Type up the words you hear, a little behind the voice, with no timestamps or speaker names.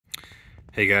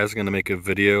Hey guys, I'm gonna make a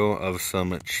video of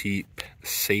some cheap,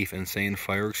 safe, insane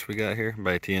fireworks we got here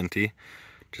by TNT.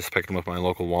 Just picked them up at my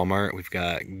local Walmart. We've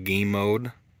got Game Mode,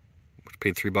 which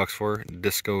we paid $3 for,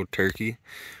 Disco Turkey,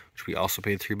 which we also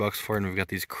paid $3 for, and we've got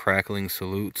these crackling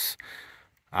salutes.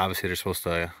 Obviously they're supposed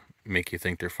to make you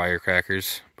think they're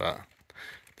firecrackers, but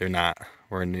they're not.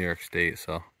 We're in New York State,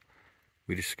 so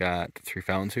we just got 3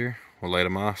 fountains here. We'll light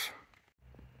them off.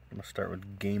 I'm gonna start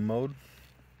with Game Mode.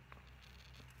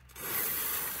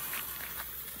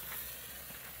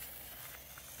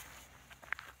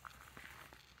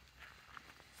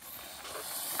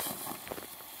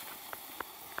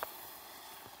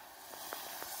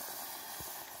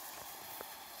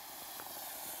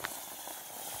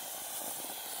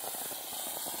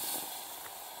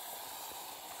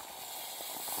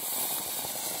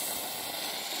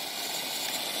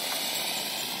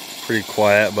 Pretty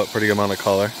quiet, but pretty good amount of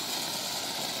color.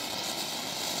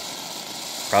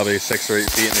 Probably 6 or 8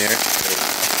 feet in the air.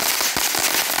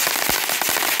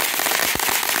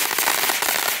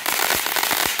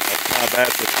 That's not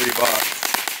bad for $3.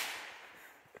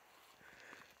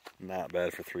 Not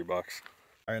bad for $3. All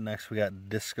right, next we got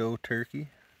Disco Turkey.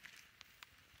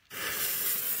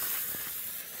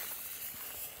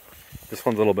 This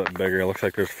one's a little bit bigger. It looks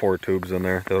like there's 4 tubes in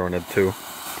there. The other one had 2.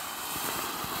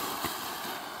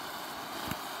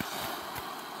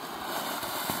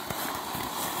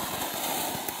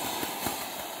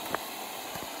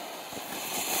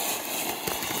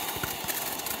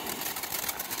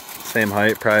 Same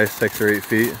height, probably 6 or 8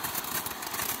 feet.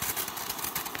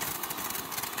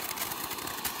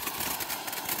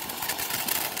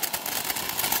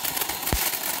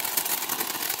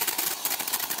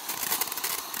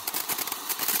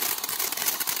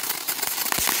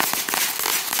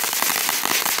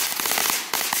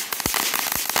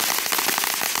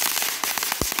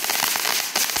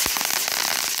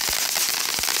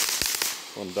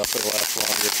 One definitely lasts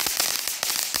longer.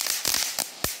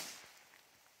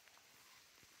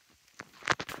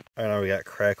 All right, now we got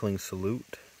Crackling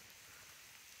Salute.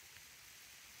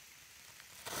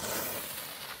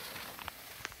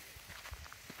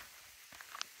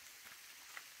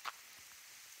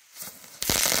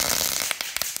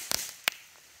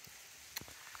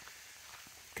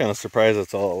 Kind of surprised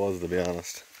that's all it was, to be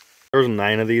honest. There was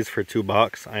 9 of these for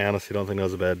 $2. I honestly don't think that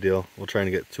was a bad deal. We'll try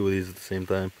and get 2 of these at the same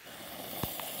time.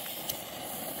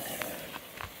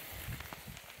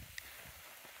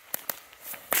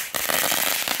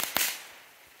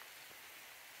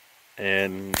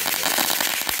 And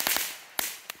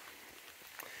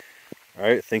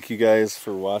alright, thank you guys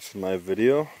for watching my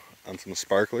video on some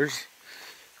sparklers.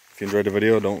 If you enjoyed the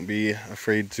video, don't be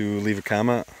afraid to leave a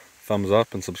comment, thumbs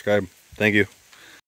up, and subscribe. Thank you.